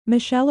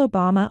Michelle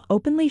Obama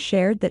openly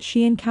shared that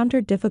she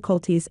encountered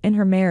difficulties in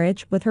her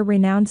marriage with her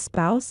renowned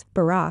spouse,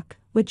 Barack,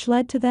 which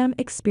led to them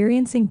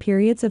experiencing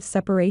periods of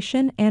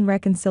separation and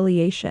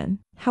reconciliation.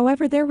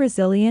 However, their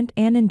resilient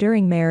and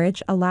enduring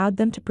marriage allowed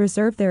them to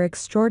preserve their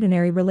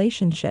extraordinary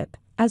relationship,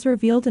 as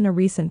revealed in a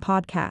recent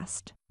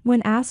podcast.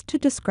 When asked to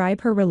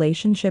describe her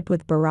relationship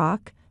with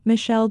Barack,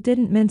 Michelle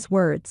didn't mince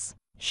words.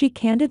 She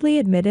candidly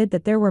admitted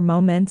that there were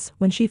moments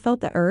when she felt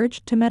the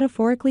urge to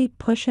metaphorically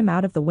push him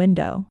out of the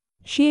window.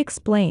 She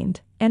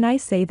explained, "And I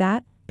say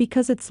that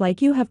because it's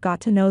like you have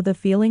got to know the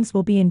feelings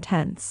will be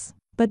intense.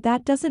 But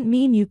that doesn't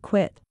mean you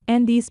quit,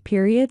 and these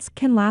periods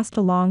can last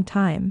a long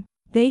time.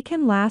 They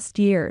can last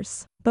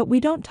years, but we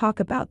don't talk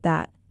about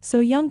that.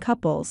 So young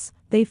couples,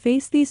 they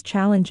face these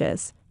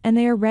challenges, and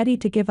they are ready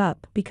to give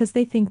up because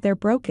they think they're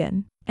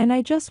broken. And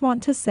I just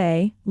want to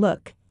say,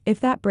 look,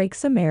 if that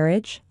breaks a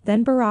marriage,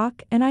 then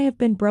Barack and I have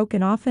been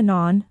broken off and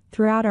on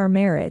throughout our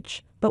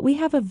marriage, but we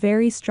have a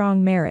very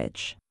strong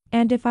marriage.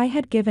 And if I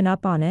had given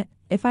up on it,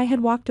 if I had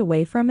walked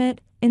away from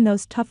it, in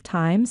those tough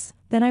times,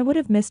 then I would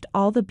have missed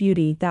all the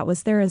beauty that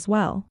was there as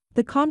well."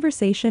 The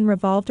conversation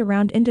revolved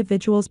around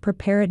individuals'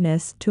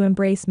 preparedness to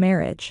embrace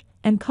marriage,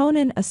 and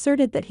Conan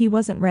asserted that he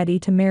wasn't ready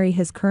to marry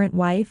his current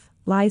wife,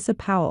 Liza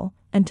Powell,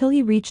 until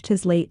he reached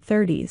his late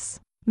 30s.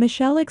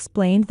 Michelle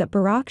explained that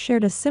Barack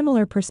shared a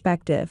similar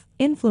perspective,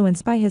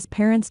 influenced by his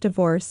parents'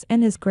 divorce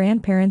and his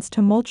grandparents'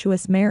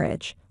 tumultuous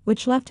marriage,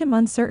 which left him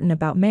uncertain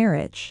about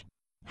marriage.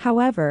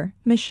 However,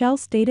 Michelle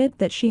stated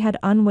that she had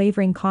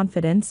unwavering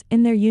confidence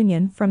in their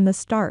union from the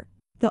start.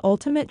 The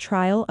ultimate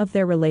trial of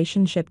their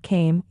relationship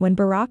came when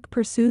Barack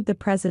pursued the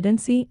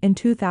presidency in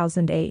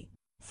 2008.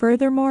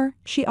 Furthermore,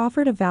 she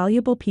offered a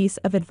valuable piece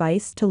of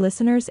advice to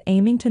listeners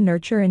aiming to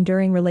nurture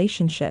enduring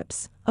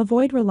relationships: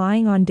 avoid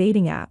relying on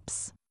dating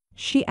apps.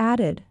 She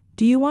added,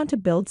 "Do you want to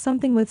build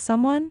something with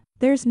someone?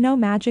 There's no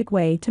magic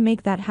way to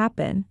make that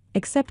happen,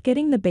 except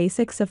getting the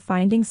basics of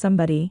finding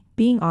somebody,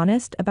 being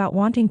honest about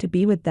wanting to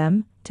be with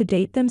them, to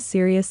date them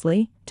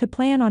seriously, to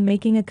plan on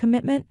making a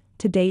commitment,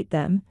 to date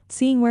them,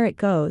 seeing where it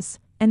goes,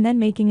 and then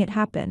making it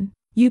happen.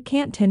 You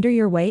can't Tinder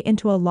your way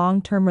into a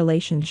long-term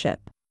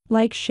relationship."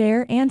 Like,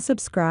 share, and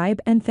subscribe,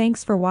 and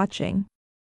thanks for watching.